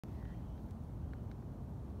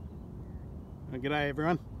Well, g'day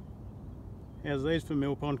everyone. How's these for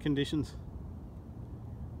mill pond conditions?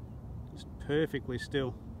 Just perfectly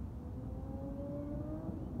still.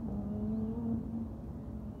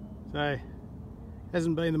 So,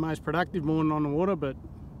 hasn't been the most productive morning on the water, but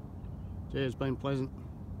gee, it's been pleasant.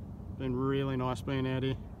 It's been really nice being out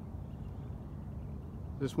here.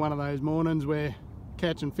 Just one of those mornings where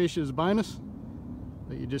catching fish is a bonus,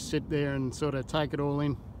 that you just sit there and sort of take it all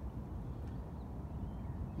in.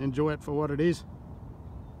 Enjoy it for what it is.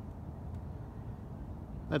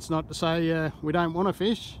 That's not to say we don't want to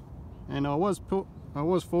fish, and I was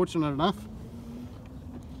fortunate enough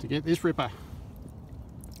to get this ripper.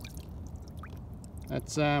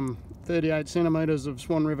 That's 38 centimetres of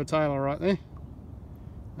Swan River Tailor right there.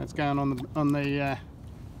 That's going on the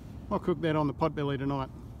I'll cook that on the potbelly tonight.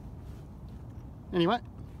 Anyway,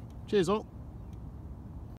 cheers all.